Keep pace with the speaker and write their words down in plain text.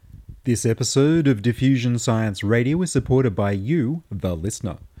This episode of Diffusion Science Radio is supported by you, the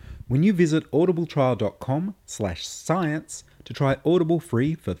listener. When you visit audibletrial.com/science to try Audible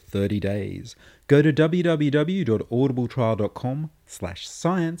free for 30 days, go to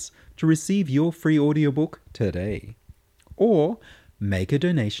www.audibletrial.com/science to receive your free audiobook today. Or make a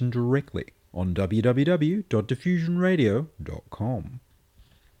donation directly on www.diffusionradio.com.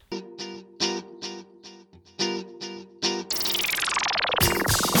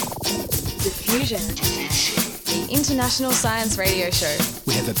 Diffusion, the international science radio show.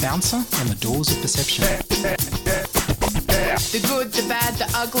 We have a bouncer on the doors of perception. The good, the bad, the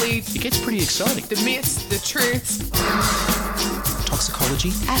ugly. It gets pretty exciting. The myths, the truths.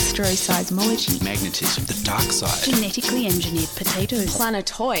 Toxicology. Astroseismology. Magnetism. The dark side. Genetically engineered potatoes.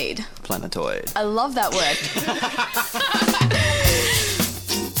 Planetoid. Planetoid. I love that word.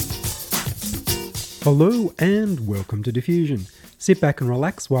 Hello and welcome to Diffusion. Sit back and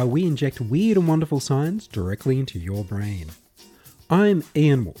relax while we inject weird and wonderful science directly into your brain. I'm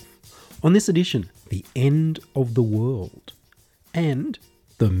Ian Wolfe. On this edition, the end of the world and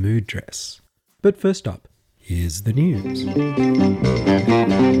the mood dress. But first up, here's the news.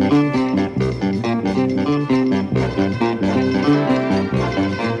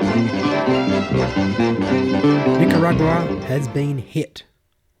 Nicaragua has been hit.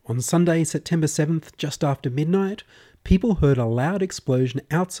 On Sunday, September 7th, just after midnight, people heard a loud explosion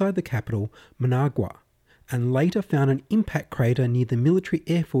outside the capital, Managua, and later found an impact crater near the Military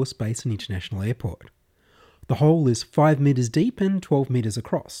Air Force Base and International Airport. The hole is 5 metres deep and 12 metres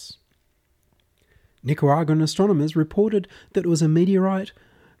across. Nicaraguan astronomers reported that it was a meteorite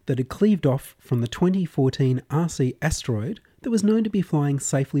that had cleaved off from the 2014 RC asteroid that was known to be flying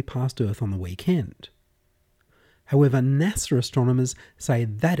safely past Earth on the weekend. However, NASA astronomers say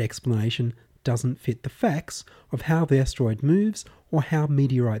that explanation doesn't fit the facts of how the asteroid moves or how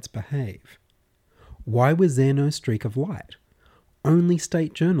meteorites behave. Why was there no streak of light? Only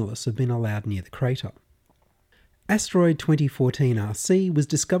state journalists have been allowed near the crater. Asteroid 2014 RC was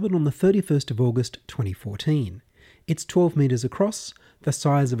discovered on the 31st of August 2014. It's 12 metres across, the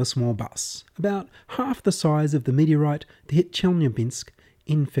size of a small bus, about half the size of the meteorite that hit Chelyabinsk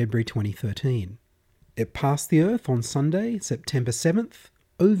in February 2013. It passed the Earth on Sunday, September 7th,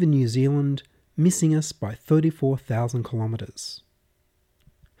 over New Zealand, missing us by 34,000 kilometres.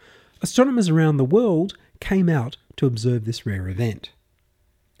 Astronomers around the world came out to observe this rare event.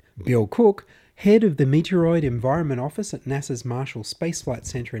 Bill Cook, head of the Meteoroid Environment Office at NASA's Marshall Space Flight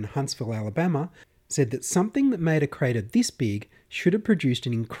Center in Huntsville, Alabama, said that something that made a crater this big should have produced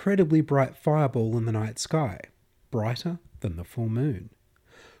an incredibly bright fireball in the night sky, brighter than the full moon.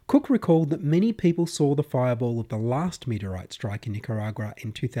 Cook recalled that many people saw the fireball of the last meteorite strike in Nicaragua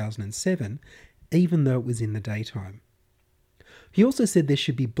in 2007, even though it was in the daytime. He also said there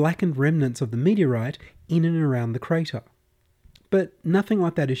should be blackened remnants of the meteorite in and around the crater. But nothing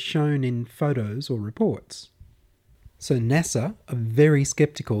like that is shown in photos or reports. So NASA are very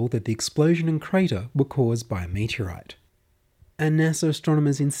sceptical that the explosion and crater were caused by a meteorite. And NASA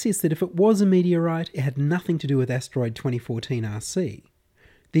astronomers insist that if it was a meteorite, it had nothing to do with asteroid 2014 RC.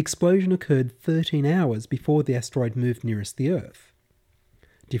 The explosion occurred 13 hours before the asteroid moved nearest the Earth.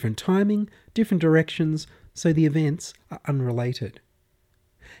 Different timing, different directions, so the events are unrelated.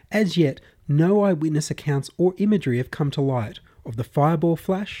 As yet, no eyewitness accounts or imagery have come to light of the fireball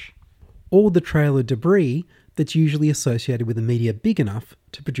flash or the trail of debris that's usually associated with a meteor big enough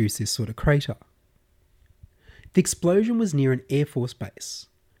to produce this sort of crater. The explosion was near an Air Force base.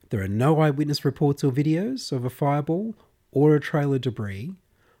 There are no eyewitness reports or videos of a fireball or a trail of debris.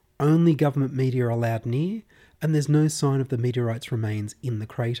 Only government media are allowed near, and there's no sign of the meteorite's remains in the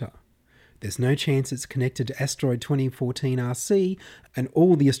crater. There's no chance it's connected to asteroid 2014 RC, and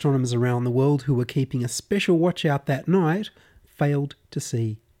all the astronomers around the world who were keeping a special watch out that night failed to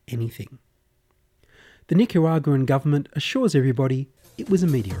see anything. The Nicaraguan government assures everybody it was a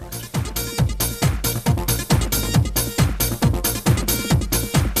meteorite.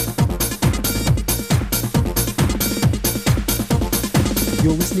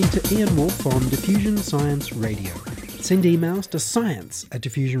 You're listening to Ian Wolfe on Diffusion Science Radio. Send emails to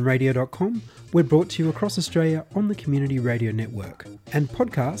science@diffusionradio.com. We're brought to you across Australia on the Community Radio Network and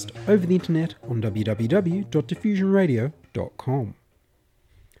podcast over the internet on www.diffusionradio.com.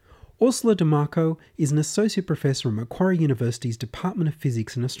 Ursula DeMarco is an Associate Professor at Macquarie University's Department of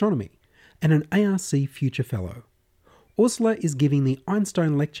Physics and Astronomy and an ARC Future Fellow. Ursula is giving the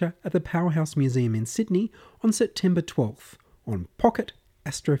Einstein Lecture at the Powerhouse Museum in Sydney on September 12th on pocket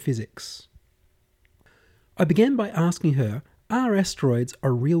astrophysics. I began by asking her, are asteroids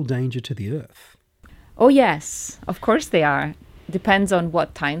a real danger to the Earth? Oh yes, of course they are. Depends on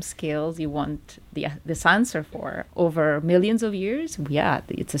what time scales you want this answer for. Over millions of years, yeah,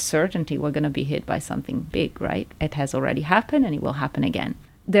 it's a certainty we're going to be hit by something big, right? It has already happened and it will happen again.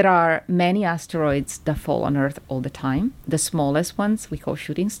 There are many asteroids that fall on Earth all the time. The smallest ones we call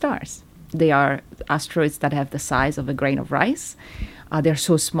shooting stars. They are asteroids that have the size of a grain of rice. They're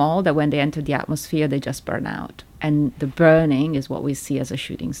so small that when they enter the atmosphere, they just burn out. And the burning is what we see as a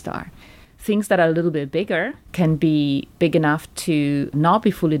shooting star. Things that are a little bit bigger can be big enough to not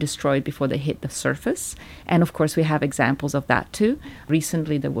be fully destroyed before they hit the surface. And of course, we have examples of that too.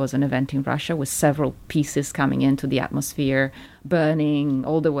 Recently, there was an event in Russia with several pieces coming into the atmosphere, burning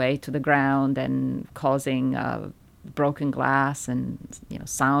all the way to the ground and causing broken glass and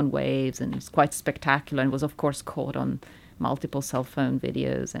sound waves. And it's quite spectacular and was, of course, caught on multiple cell phone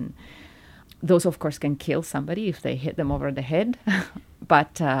videos. And those, of course, can kill somebody if they hit them over the head.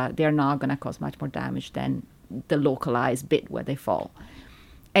 But they're not going to cause much more damage than the localized bit where they fall.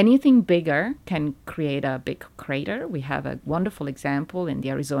 Anything bigger can create a big crater. We have a wonderful example in the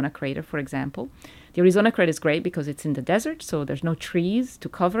Arizona crater, for example. The Arizona crater is great because it's in the desert, so there's no trees to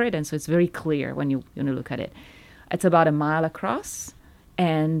cover it, and so it's very clear when you look at it. It's about a mile across,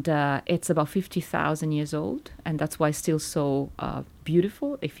 and it's about 50,000 years old, and that's why it's still so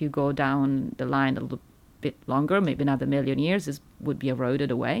beautiful. If you go down the line a little bit longer, maybe another million years, it would be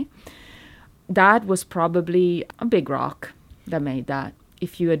eroded away. That was probably a big rock that made that.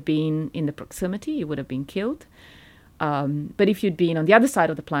 If you had been in the proximity, you would have been killed. But if you'd been on the other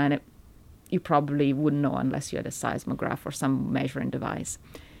side of the planet, you probably wouldn't know unless you had a seismograph or some measuring device.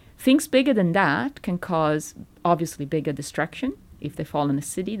 Things bigger than that can cause, obviously, bigger destruction. If they fall in a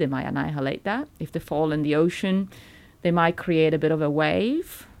city, they might annihilate that. If they fall in the ocean, they might create a bit of a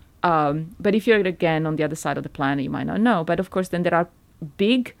wave. But if you're, again, on the other side of the planet, you might not know. But, of course, then there are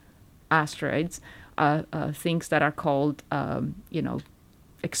big asteroids, things that are called,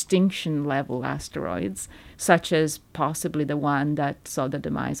 extinction-level asteroids, such as possibly the one that saw the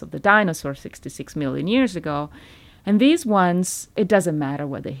demise of the dinosaur 66 million years ago. And these ones, it doesn't matter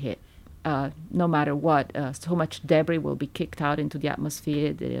where they hit. No matter what, so much debris will be kicked out into the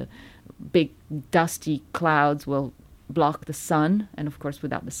atmosphere. The big dusty clouds will block the sun, and of course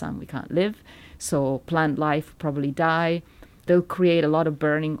without the sun we can't live, so plant life probably die. They'll create a lot of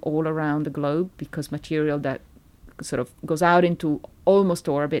burning all around the globe because material that sort of goes out into almost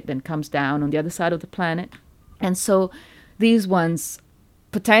orbit then comes down on the other side of the planet. And so these ones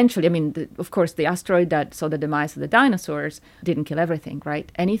potentially, of course the asteroid that saw the demise of the dinosaurs didn't kill everything, right?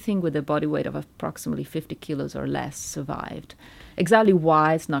 Anything with a body weight of approximately 50 kilos or less survived. Exactly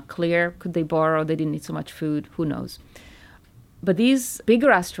why, it's not clear. Could they borrow? They didn't eat so much food. Who knows? But these bigger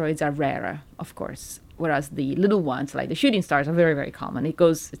asteroids are rarer, of course, whereas the little ones, like the shooting stars, are very, very common.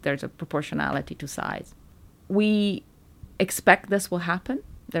 There's a proportionality to size. We expect this will happen.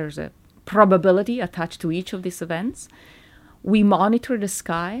 There's a probability attached to each of these events. We monitor the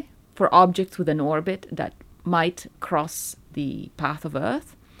sky for objects with an orbit that might cross the path of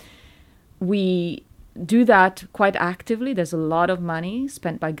Earth. We do that quite actively. There's a lot of money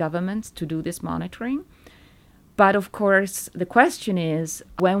spent by governments to do this monitoring. But of course, the question is,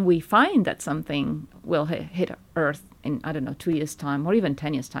 when we find that something will hit Earth in, 2 years' time, or even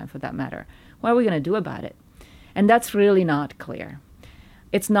 10 years' time for that matter, what are we going to do about it? And that's really not clear.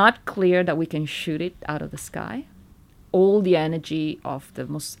 It's not clear that we can shoot it out of the sky. All the energy of the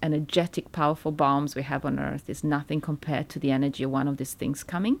most energetic, powerful bombs we have on Earth is nothing compared to the energy of one of these things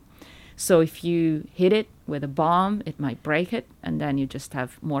coming. So if you hit it with a bomb, it might break it, and then you just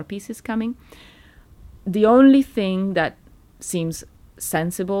have more pieces coming. The only thing that seems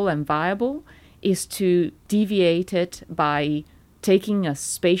sensible and viable is to deviate it by taking a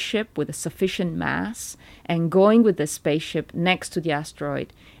spaceship with a sufficient mass and going with the spaceship next to the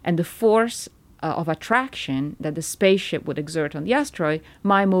asteroid, and the force of attraction that the spaceship would exert on the asteroid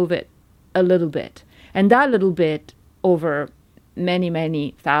might move it a little bit. And that little bit, over many,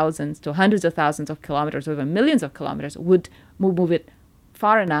 many thousands to hundreds of thousands of kilometers, or even millions of kilometers, would move it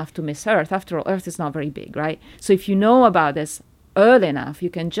far enough to miss Earth. After all, Earth is not very big, right? So if you know about this early enough, you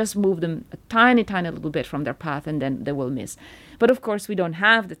can just move them a tiny, tiny little bit from their path, and then they will miss. But of course, we don't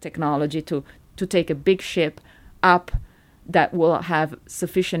have the technology to take a big ship up that will have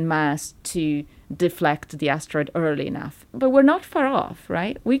sufficient mass to deflect the asteroid early enough. But we're not far off,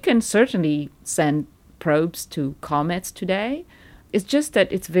 right? We can certainly send probes to comets today. It's just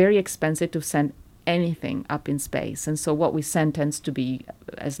that it's very expensive to send anything up in space. And so what we send tends to be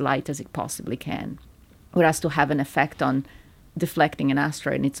as light as it possibly can. Whereas to have an effect on deflecting an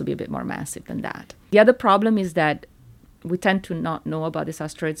asteroid, it needs to be a bit more massive than that. The other problem is that we tend to not know about these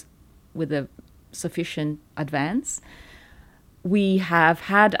asteroids with a sufficient advance. We have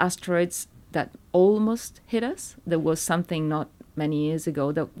had asteroids that almost hit us. There was something not many years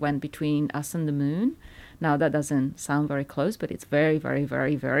ago that went between us and the moon. Now, that doesn't sound very close, but it's very, very,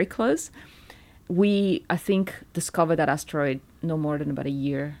 very, very close. We, I think, discovered that asteroid no more than about a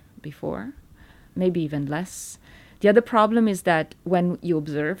year before, maybe even less. The other problem is that when you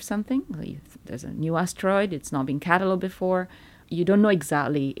observe something, there's a new asteroid, it's not been catalogued before, you don't know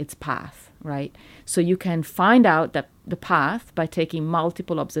exactly its path, right? So you can find out that the path by taking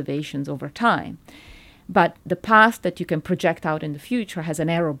multiple observations over time. But the path that you can project out in the future has an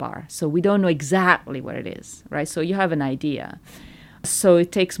error bar, so we don't know exactly where it is, right? So you have an idea. So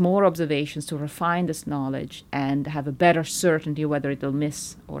it takes more observations to refine this knowledge and have a better certainty whether it'll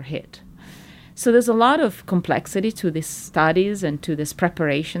miss or hit. So there's a lot of complexity to these studies and to these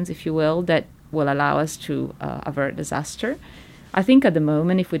preparations, if you will, that will allow us to avert disaster. I think at the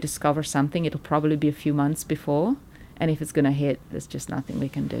moment, if we discover something, it'll probably be a few months before. And if it's going to hit, there's just nothing we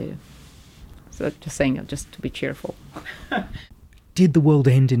can do. So just saying, just to be cheerful. Did the world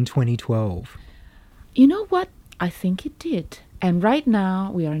end in 2012? You know what? I think it did. And right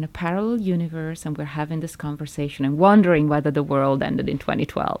now, we are in a parallel universe and we're having this conversation and wondering whether the world ended in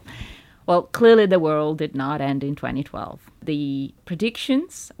 2012. Well, clearly the world did not end in 2012. The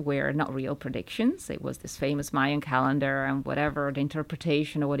predictions were not real predictions. It was this famous Mayan calendar and whatever the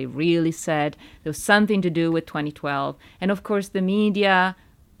interpretation of what it really said. There was something to do with 2012. And of course, the media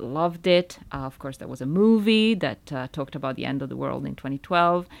loved it. Of course, there was a movie that talked about the end of the world in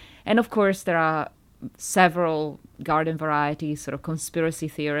 2012. And of course, there are several garden variety sort of conspiracy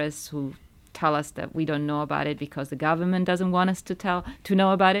theorists who tell us that we don't know about it because the government doesn't want us to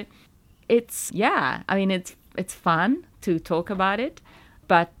know about it. It's fun to talk about it,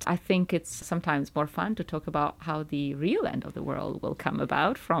 but I think it's sometimes more fun to talk about how the real end of the world will come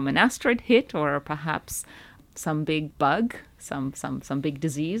about from an asteroid hit or perhaps some big bug, some big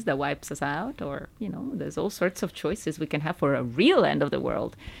disease that wipes us out, or, there's all sorts of choices we can have for a real end of the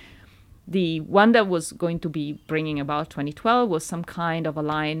world. The one that was going to be bringing about 2012 was some kind of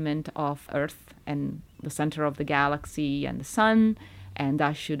alignment of Earth and the center of the galaxy and the sun, and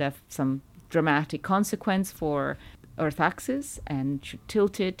that should have some dramatic consequence for Earth axis and should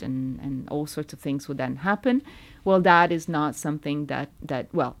tilt it, and all sorts of things would then happen. Well, that is not something that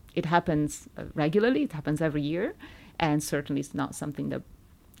it happens regularly. It happens every year, and certainly it's not something that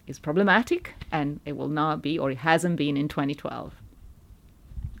is problematic, and it will not be, or it hasn't been in 2012.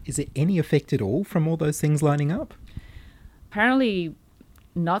 Is there any effect at all from all those things lining up? Apparently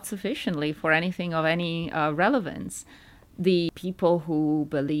not sufficiently for anything of any relevance. The people who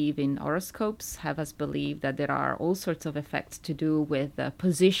believe in horoscopes have us believe that there are all sorts of effects to do with the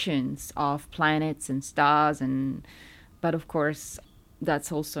positions of planets and stars, but of course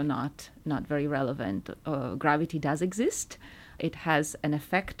that's also not very relevant. Gravity does exist. It has an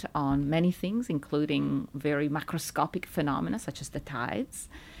effect on many things, including very macroscopic phenomena such as the tides.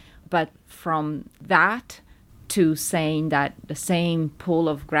 But from that to saying that the same pull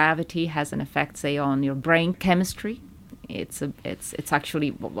of gravity has an effect, say, on your brain chemistry, it's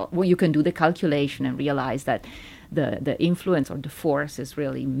actually, well, you can do the calculation and realize that the influence or the force is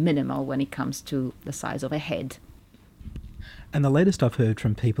really minimal when it comes to the size of a head. And the latest I've heard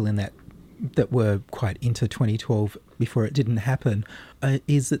from people in that were quite into 2012 before it didn't happen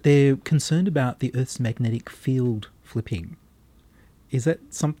is that they're concerned about the Earth's magnetic field flipping. Is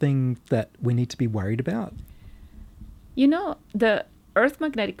that something that we need to be worried about? The Earth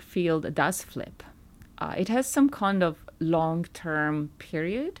magnetic field does flip. It has some kind of long-term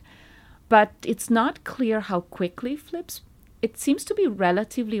period, but it's not clear how quickly it flips. It seems to be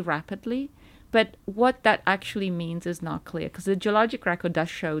relatively rapidly, but what that actually means is not clear, because the geologic record does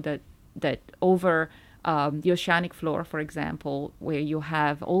show that over the oceanic floor, for example, where you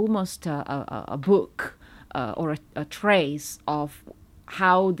have almost a book or a trace of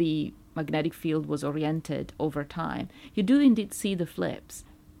how the magnetic field was oriented over time, you do indeed see the flips.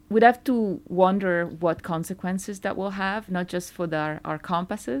 We'd have to wonder what consequences that will have, not just for our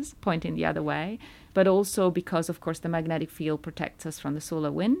compasses pointing the other way, but also because, of course, the magnetic field protects us from the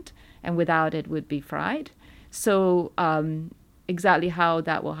solar wind, and without it, we'd be fried. So exactly how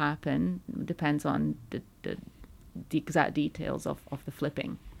that will happen depends on the exact details of the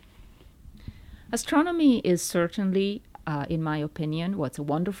flipping. Astronomy is certainly, in my opinion, what's a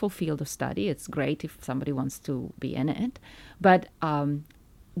wonderful field of study. It's great if somebody wants to be in it, but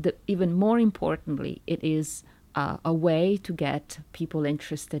even more importantly, it is a way to get people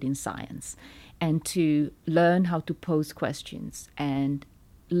interested in science and to learn how to pose questions and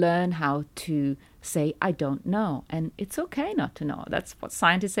learn how to say, I don't know. And it's okay not to know. That's what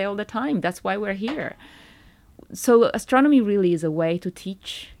scientists say all the time. That's why we're here. So astronomy really is a way to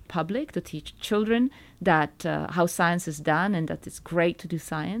teach public, to teach children that how science is done and that it's great to do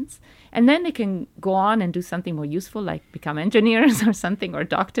science. And then they can go on and do something more useful, like become engineers or something, or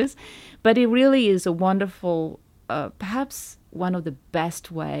doctors. But it really is a wonderful, perhaps one of the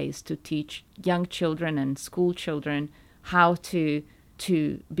best ways to teach young children and school children how to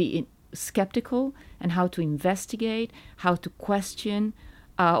be skeptical and how to investigate, how to question,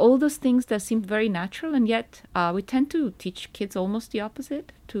 all those things that seem very natural, and yet we tend to teach kids almost the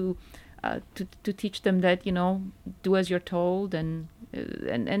opposite, to teach them that, do as you're told, and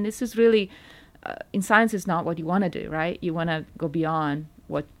this is really, in science, is not what you want to do, right? You want to go beyond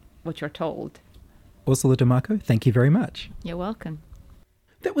what you're told. Ursula DeMarco, thank you very much. You're welcome.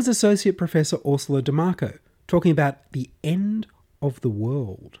 That was Associate Professor Ursula DeMarco talking about the end of the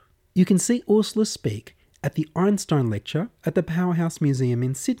world. You can see Ursula speak at the Einstein Lecture at the Powerhouse Museum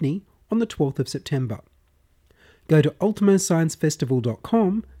in Sydney on the 12th of September. Go to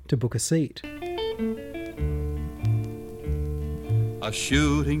ultimosciencefestival.com to book a seat. A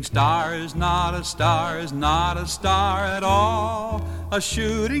shooting star is not a star, is not a star at all. A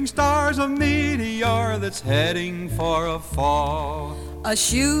shooting star's a meteor that's heading for a fall. A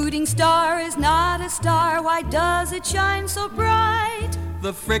shooting star is not a star, why does it shine so bright?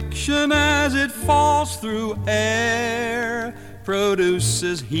 The friction as it falls through air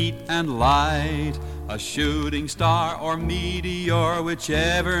produces heat and light. A shooting star or meteor,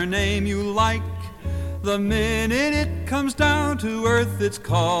 whichever name you like, the minute it comes down to Earth, it's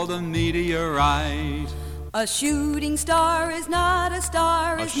called a meteorite. A shooting star is not a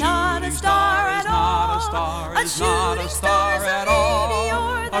star, is not a star at all. A shooting star at all.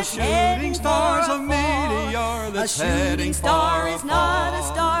 A shooting star's a meteor that's heading for a fall. Not a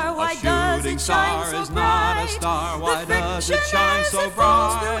star, why does it shine so bright? Why does it shine so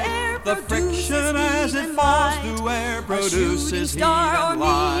bright? The friction as it falls through air produces heat and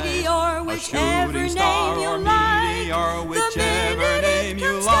light. A shooting star or meteor, whichever name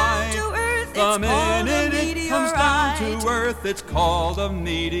you like. The minute it comes down to Earth, it's called a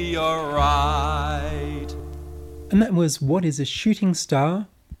meteorite. And that was What is a Shooting Star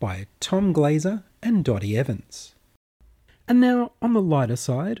by Tom Glazer and Dottie Evans. And now, on the lighter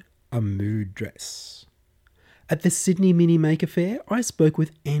side, a mood dress. At the Sydney Mini Maker Fair, I spoke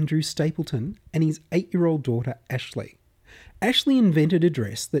with Andrew Stapleton and his 8-year-old daughter Ashley. Ashley invented a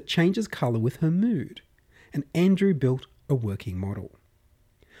dress that changes colour with her mood, and Andrew built a working model.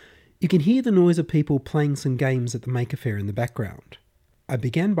 You can hear the noise of people playing some games at the Maker Fair in the background. I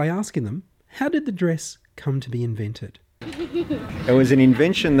began by asking them, how did the dress come to be invented? It was an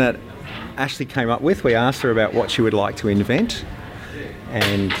invention that Ashley came up with. We asked her about what she would like to invent,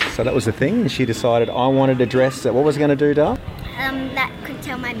 and so that was the thing. And she decided I wanted a dress that, what was it going to do, Dale? That could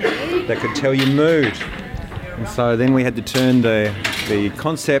tell my mood. That could tell your mood. And so then we had to turn the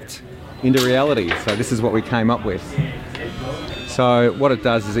concept into reality. So this is what we came up with. So what it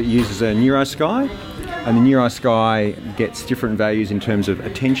does is it uses a NeuroSky, and the NeuroSky gets different values in terms of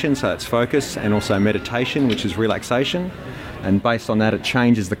attention, so it's focus, and also meditation, which is relaxation. And based on that, it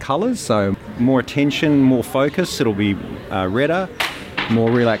changes the colours. So more attention, more focus, it'll be redder. More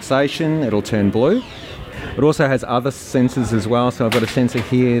relaxation, it'll turn blue. It also has other sensors as well. So I've got a sensor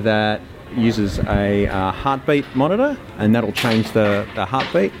here that uses a heartbeat monitor, and that'll change the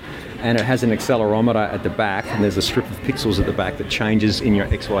heartbeat. And it has an accelerometer at the back, and there's a strip of pixels at the back that changes in your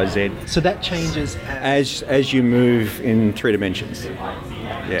XYZ. So that changes as you move in 3 dimensions.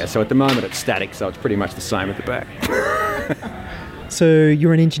 Yeah, so at the moment it's static, so it's pretty much the same at the back. So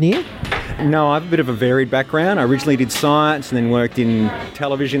you're an engineer? No, I have a bit of a varied background. I originally did science and then worked in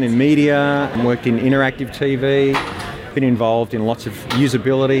television and media, and worked in interactive TV, been involved in lots of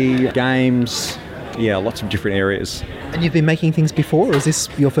usability, games, lots of different areas. And you've been making things before, or is this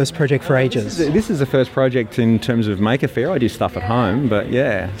your first project for ages? This is the first project in terms of Maker Fair. I do stuff at home, but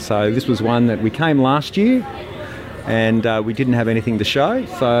so this was one that we came last year, and we didn't have anything to show,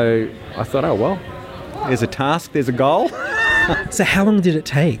 so I thought, oh well, there's a task, there's a goal. So how long did it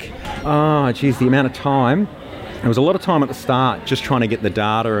take? Oh, geez, the amount of time. There was a lot of time at the start just trying to get the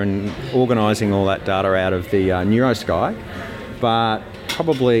data and organising all that data out of the NeuroSky, but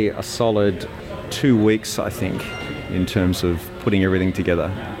probably a solid 2 weeks, I think, in terms of putting everything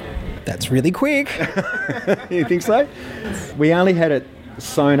together. That's really quick. You think so? We only had it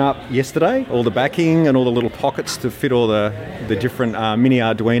sewn up yesterday, all the backing and all the little pockets to fit all the different mini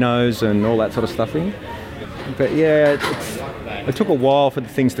Arduinos and all that sort of stuff in. But it took a while for the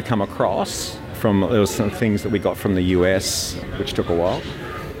things to come across. There was some things that we got from the US, which took a while.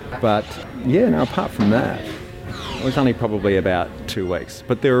 But apart from that. It was only probably about 2 weeks,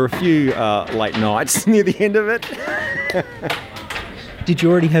 but there were a few late nights near the end of it. Did you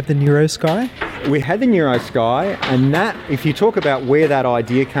already have the NeuroSky? We had the NeuroSky, and that, if you talk about where that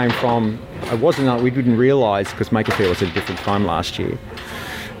idea came from, we didn't realise, because Maker Faire was at a different time last year.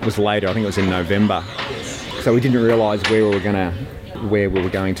 It was later, I think it was in November. So we didn't realise where we were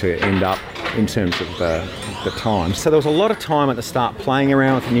going to end up in terms of the time. So there was a lot of time at the start playing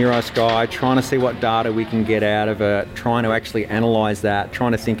around with the NeuroSky, trying to see what data we can get out of it, trying to actually analyse that,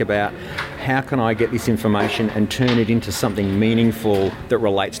 trying to think about how can I get this information and turn it into something meaningful that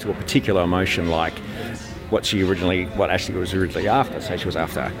relates to a particular emotion, like what Ashley was originally after. So she was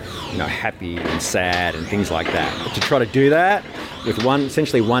after, happy and sad and things like that. But to try to do that with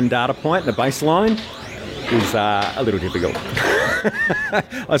essentially one data point, the baseline, is a little difficult.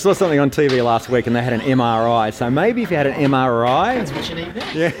 I saw something on TV last week and they had an MRI. So maybe if you had an MRI... That's what you need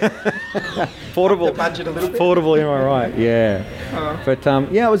now. Yeah. Portable. Up the budget a little bit. Portable MRI, yeah. But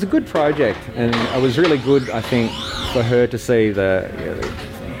it was a good project, and it was really good, I think, for her to see the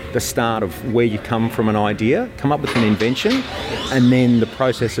start of where you come from an idea, come up with an invention, and then the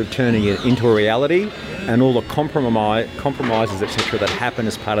process of turning it into a reality, and all the compromises, etc., that happen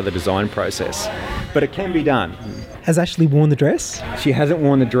as part of the design process. But it can be done. Has Ashley worn the dress? She hasn't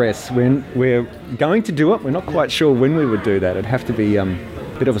worn the dress. We're going to do it. We're not quite sure when we would do that. It'd have to be a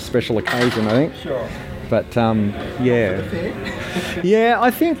bit of a special occasion, I think. Sure. But yeah,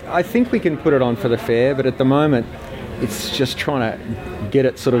 I think we can put it on for the fair. But at the moment, it's just trying to get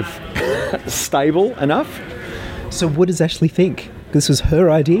it sort of stable enough. So what does Ashley think? This was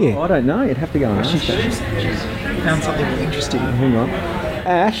her idea. I don't know. You'd have to go and ask her. She's found something interesting. Hang on.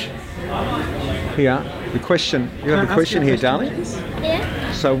 Ash, here, the question. You have a question here, darling?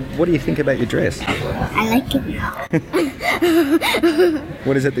 Yeah. So what do you think about your dress? I like it.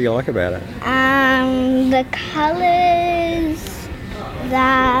 What is it that you like about it? The colours,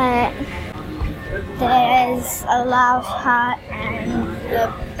 that there's a love heart and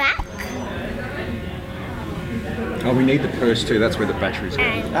the back. Oh, we need the purse too. That's where the batteries go.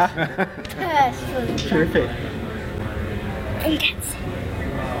 And purse for the Terrific.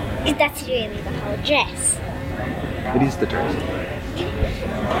 And that's really the whole dress. It is the dress.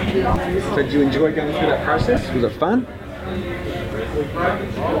 So did you enjoy going through that process? Was it fun?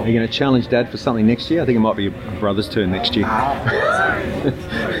 Are you going to challenge Dad for something next year? I think it might be your brother's turn next year. I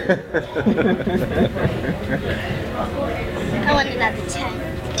want another turn.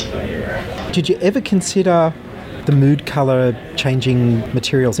 Did you ever consider the mood colour changing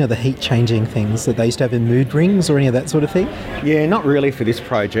materials, the heat changing things that they used to have in mood rings or any of that sort of thing? Yeah, not really for this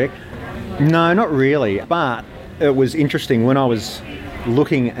project. No, not really. But it was interesting when I was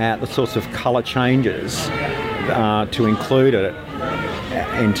looking at the sorts of colour changes to include it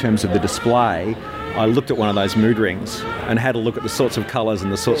in terms of the display. I looked at one of those mood rings and had a look at the sorts of colours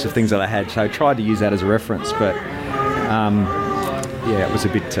and the sorts of things that I had. So I tried to use that as a reference, but it was a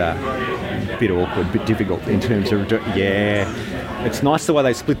bit awkward, a bit difficult in terms of, it's nice the way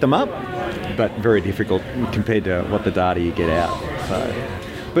they split them up, but very difficult compared to what the data you get out. So,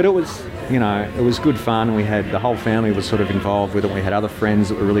 but it was, it was good fun. We had, the whole family was sort of involved with it. We had other friends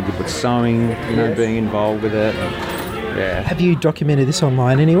that were really good with sewing, being involved with it. Yeah. Have you documented this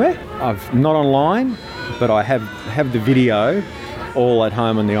online anywhere? I've not online, but I have the video all at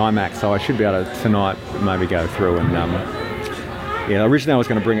home on the iMac, so I should be able to tonight maybe go through and originally I was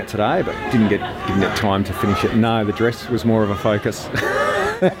going to bring it today, but didn't get time to finish it. No, the dress was more of a focus.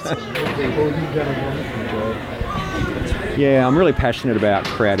 Yeah, I'm really passionate about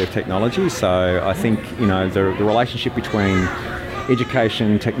creative technology, so I think the relationship between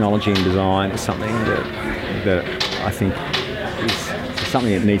education, technology and design is something that I think is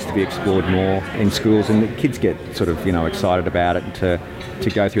something that needs to be explored more in schools, and the kids get sort of excited about it, and to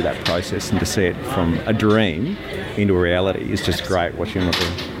go through that process and to see it from a dream into a reality is just great. Watching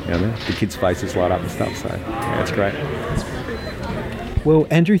the kids' faces light up and stuff, so yeah, it's great. Well,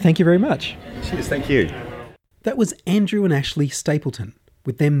 Andrew, thank you very much. Cheers, thank you. That was Andrew and Ashley Stapleton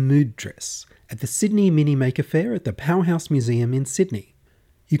with their mood dress at the Sydney Mini Maker Faire at the Powerhouse Museum in Sydney.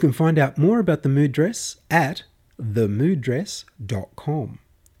 You can find out more about the mood dress at themooddress.com.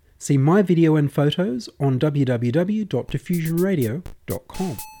 See my video and photos on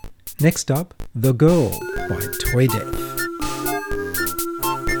www.diffusionradio.com. Next up, The Girl by Toy Death.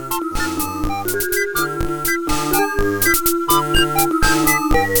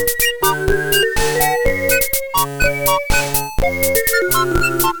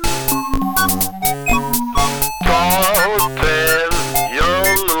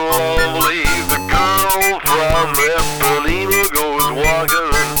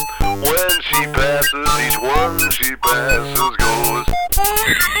 She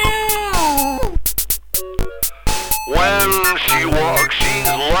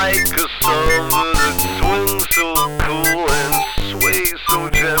like a samba that swings so cool and sways so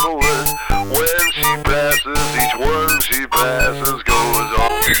gentle. And when she passes, each one she passes goes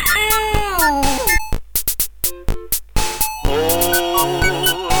on.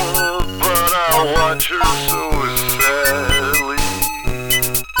 Oh, but I watch her so sadly.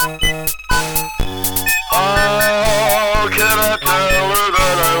 How can I tell her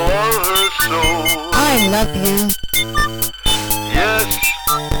that I love her so? I love you. Yes,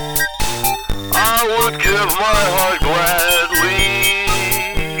 I would give my heart gladly,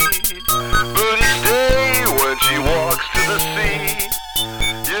 but each day when she walks to the sea,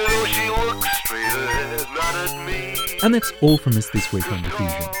 you know she looks straight ahead, not at me. And that's all from us this week on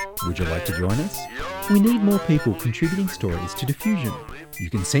Diffusion. Would you like to join us? We need more people contributing stories to Diffusion. You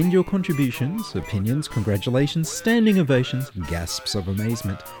can send your contributions, opinions, congratulations, standing ovations, gasps of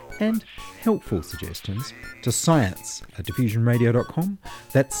amazement, and helpful suggestions to science@diffusionradio.com.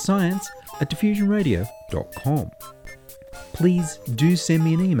 That's science@diffusionradio.com. Please do send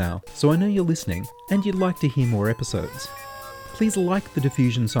me an email so I know you're listening and you'd like to hear more episodes. Please like the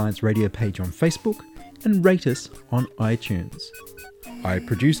Diffusion Science Radio page on Facebook and rate us on iTunes. I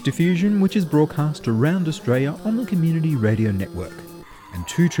produce Diffusion, which is broadcast around Australia on the Community Radio Network, and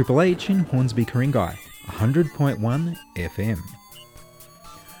 2HHH in Hornsby, Ku-ring-gai, 100.1 FM.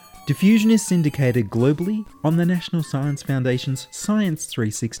 Diffusion is syndicated globally on the National Science Foundation's Science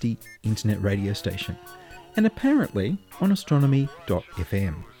 360 internet radio station, and apparently on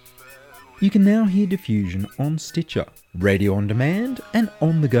astronomy.fm. You can now hear Diffusion on Stitcher, radio on demand, and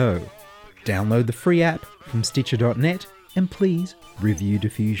on the go. Download the free app from Stitcher.net and please review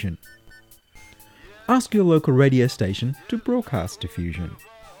Diffusion. Ask your local radio station to broadcast Diffusion.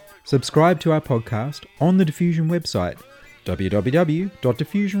 Subscribe to our podcast on the Diffusion website,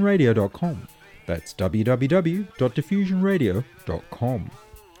 www.diffusionradio.com. That's www.diffusionradio.com.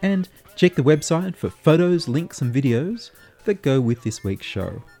 And check the website for photos, links and videos that go with this week's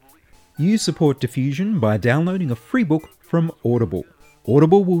show. You support Diffusion by downloading a free book from Audible.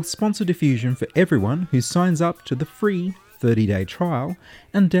 Audible will sponsor Diffusion for everyone who signs up to the free 30-day trial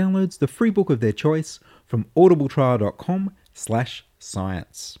and downloads the free book of their choice from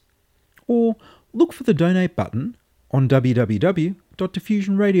audibletrial.com/science. Or look for the donate button on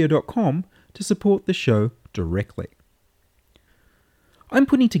www.diffusionradio.com to support the show directly. I'm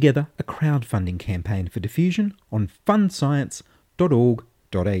putting together a crowdfunding campaign for Diffusion on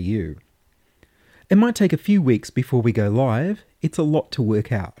fundscience.org.au. It might take a few weeks before we go live. It's a lot to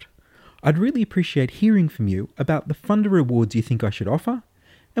work out. I'd really appreciate hearing from you about the funder rewards you think I should offer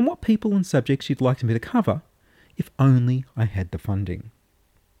and what people and subjects you'd like me to cover if only I had the funding.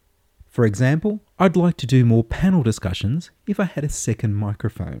 For example, I'd like to do more panel discussions if I had a second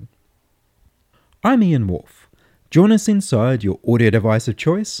microphone. I'm Ian Wolfe. Join us inside your audio device of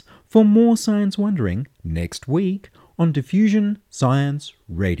choice for more science wondering next week on Diffusion Science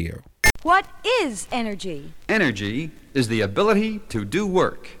Radio. What is energy? Energy is the ability to do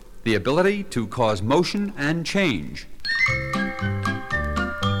work, the ability to cause motion and change.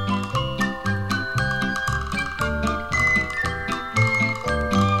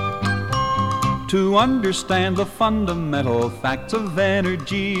 To understand the fundamental facts of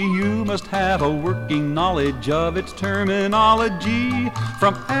energy, you must have a working knowledge of its terminology.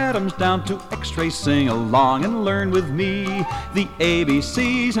 From atoms down to X-rays, sing along and learn with me the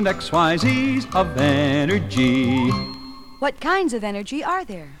ABCs and XYZs of energy. What kinds of energy are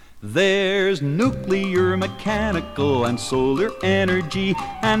there? There's nuclear, mechanical, and solar energy,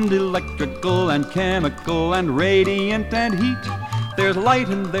 and electrical, and chemical, and radiant, and heat. There's light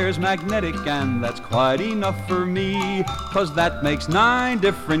and there's magnetic, and that's quite enough for me, 'cause that makes 9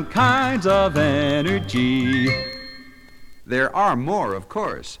 different kinds of energy. There are more, of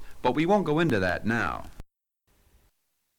course, but we won't go into that now.